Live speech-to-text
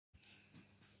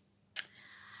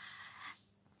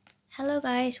Hello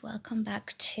guys, welcome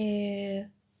back to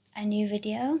a new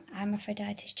video. I'm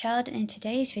Aphrodite's child, and in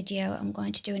today's video I'm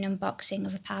going to do an unboxing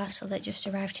of a parcel that just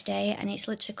arrived today, and it's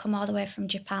literally come all the way from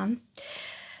Japan.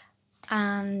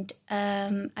 And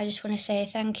I just want to say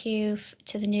thank you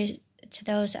to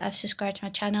those that have subscribed to my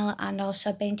channel and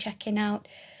also been checking out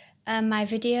my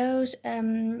videos,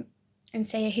 and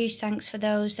say a huge thanks for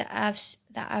those that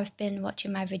have been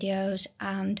watching my videos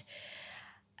and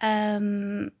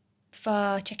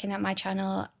for checking out my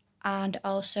channel, and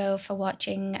also for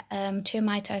watching two of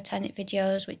my Titanic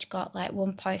videos, which got like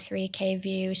 1.3k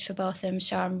views for both of them.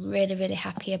 So I'm really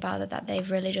happy about that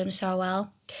they've really done so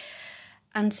well,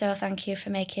 and so thank you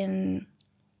for making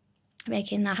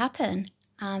that happen,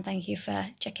 and thank you for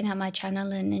checking out my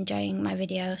channel and enjoying my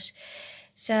videos.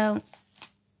 So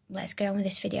let's get on with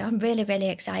this video. I'm really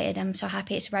excited. I'm so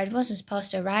happy it's arrived. It wasn't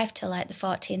supposed to arrive till like the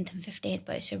 14th and 15th,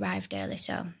 but it's arrived early,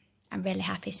 so I'm really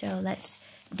happy. So let's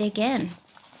dig in.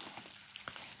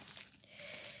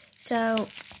 So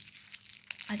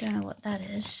I don't know what that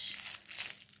is.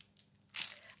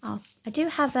 Oh, I do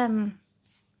have a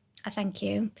thank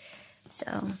you.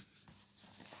 So,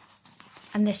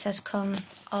 and this has come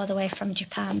all the way from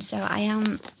Japan, so I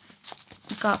am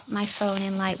got my phone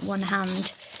in like one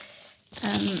hand.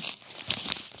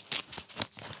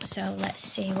 So let's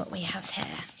see what we have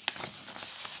here.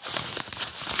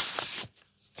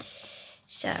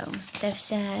 So they've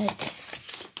said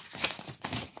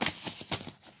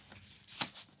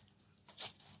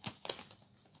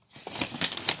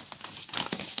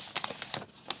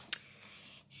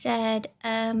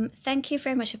thank you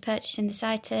very much for purchasing this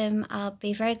item. I'll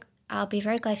be very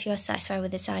glad if you're satisfied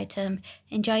with this item.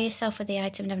 Enjoy yourself with the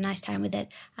item and have a nice time with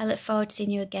it. I look forward to seeing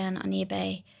you again on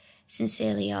eBay.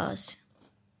 Sincerely yours.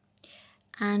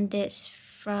 And it's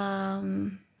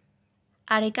from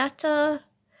Arigato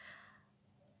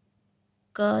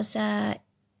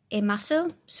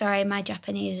Gozaimasu. Sorry, my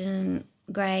Japanese isn't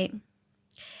great.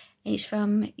 It's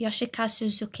from Yoshikazu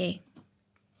Suzuki.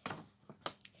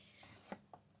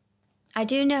 I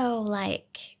do know,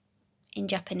 like, in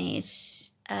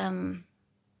Japanese, a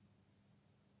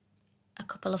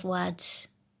couple of words,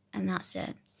 and that's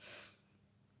it.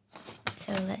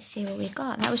 So let's see what we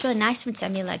got. That was really nice from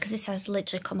Semula, because this has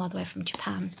literally come all the way from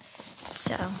Japan.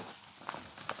 So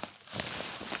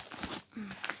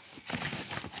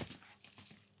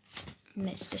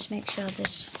let's just make sure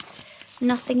there's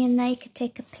nothing in there you could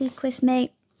take a peek with me.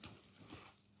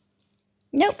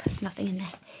 Nope, nothing in there.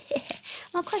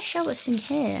 I'm not quite sure what's in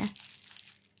here.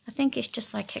 I think it's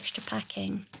just like extra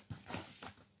packing.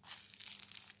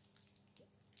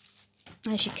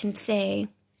 As you can see,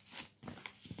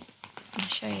 I'll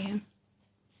show you.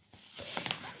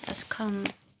 That's come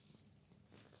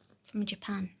from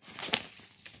Japan.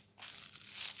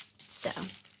 So,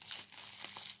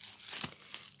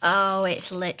 oh,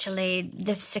 it's literally,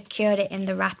 they've secured it in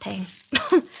the wrapping.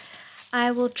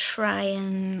 I will try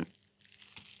and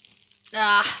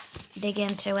dig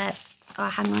into it. Oh,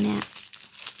 hang on it.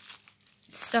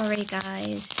 Sorry,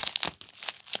 guys.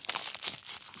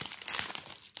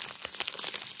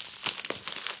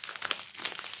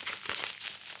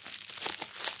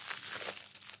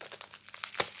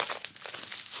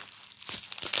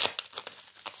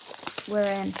 We're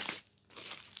in.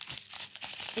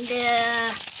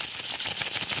 Yeah.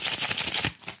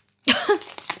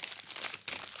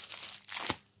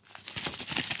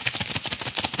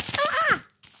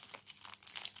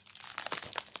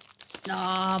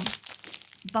 Oh,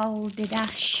 baldy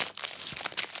dash.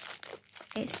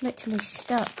 It's literally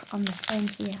stuck on the thing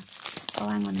here. Oh,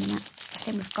 hang on a minute. I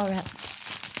think we've got it.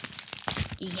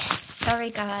 Yes. Sorry,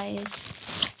 guys.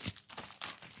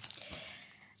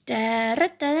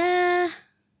 Da-da-da-da.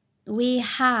 We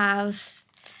have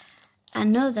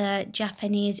another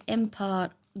Japanese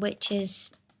import, which is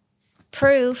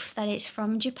proof that it's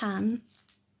from Japan.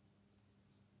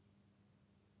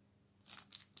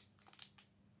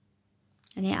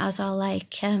 And it has all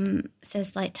like,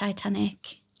 says like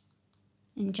Titanic,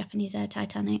 in Japanese there,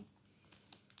 Titanic.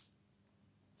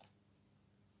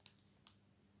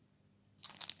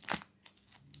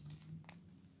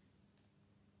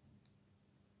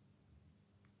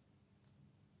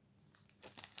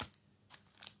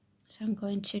 So I'm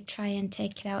going to try and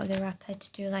take it out of the wrapper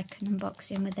to do like an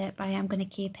unboxing with it, but I am going to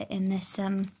keep it in this,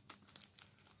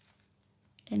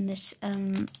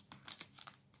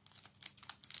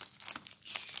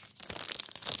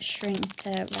 shrink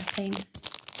wrapping,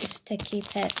 just to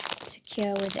keep it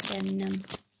secure with it then.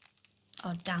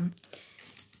 Oh damn.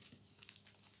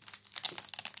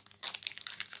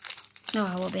 No,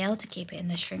 I won't be able to keep it in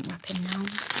the shrink wrapping now.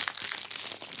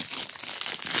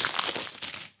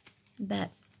 But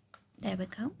There we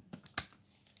go.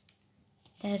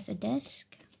 There's the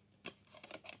disc.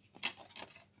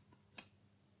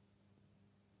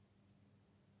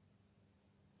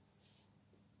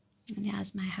 And it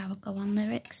has my How It Go On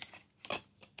lyrics.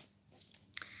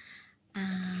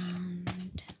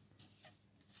 And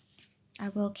I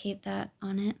will keep that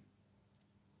on it.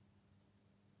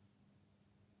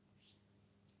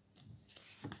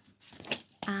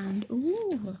 And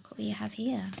ooh, look what we have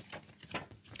here.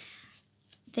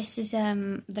 This is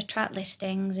the track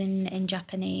listings in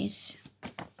Japanese.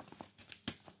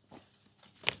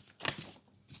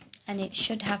 And it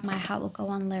should have my How It Will Go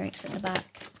On lyrics at the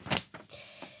back.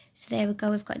 So there we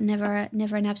go, we've got Never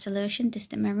an Absolution,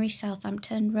 Distant Memory,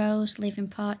 Southampton, Rose, Leaving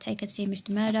Port, Take It to See Mr.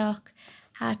 Murdoch,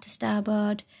 Hard to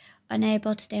Starboard,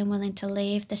 Unable to Stay and Willing to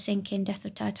Leave, The Sinking, Death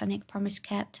of Titanic, Promise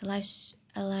Kept,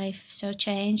 A Life So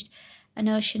Changed, An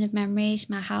Ocean of Memories,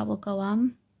 My Heart Will Go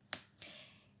On,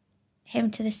 Hymn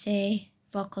to the Sea,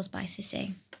 vocals by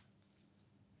Sissy.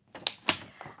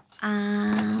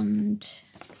 And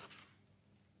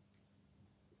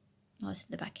what's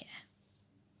at the back here?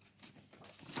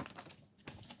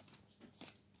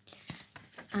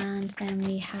 And then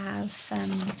we have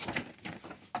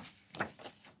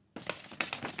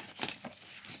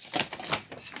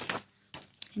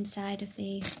inside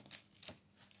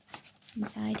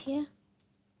here.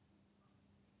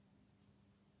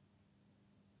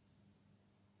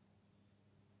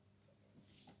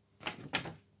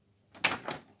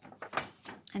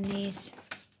 And these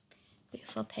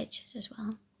beautiful pictures as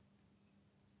well.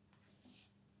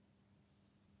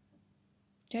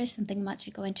 There is something I'm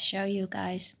actually going to show you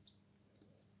guys,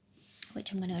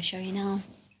 which I'm going to show you now.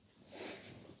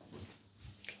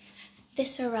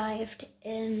 This arrived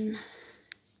in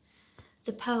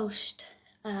the post,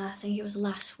 I think it was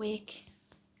last week.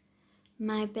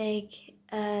 My big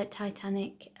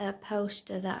Titanic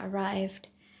poster that arrived.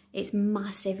 It's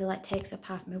massive, it like takes up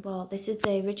half my wall. This is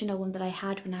the original one that I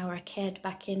had when I was a kid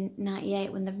back in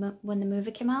 '98 when the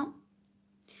movie came out.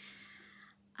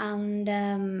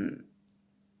 And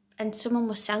someone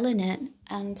was selling it,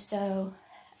 and so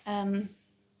I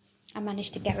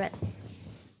managed to get it.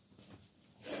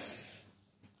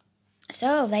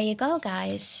 So there you go,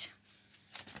 guys.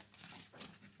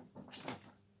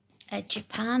 A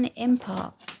Japan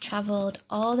import, travelled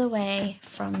all the way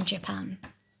from Japan.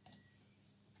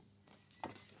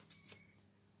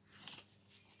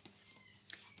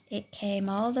 It came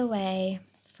all the way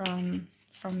from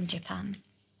Japan.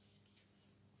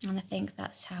 And I think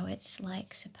that's how it's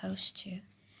like supposed to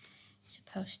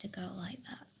go, like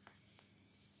that.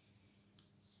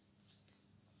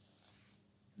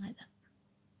 Like that.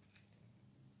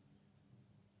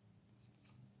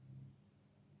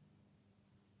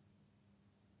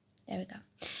 There we go.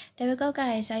 There we go,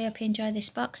 guys. I hope you enjoyed this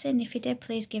boxing. If you did,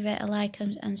 please give it a like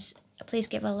and please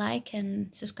give a like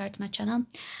and subscribe to my channel.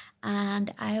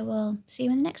 And I will see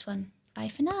you in the next one. Bye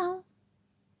for now.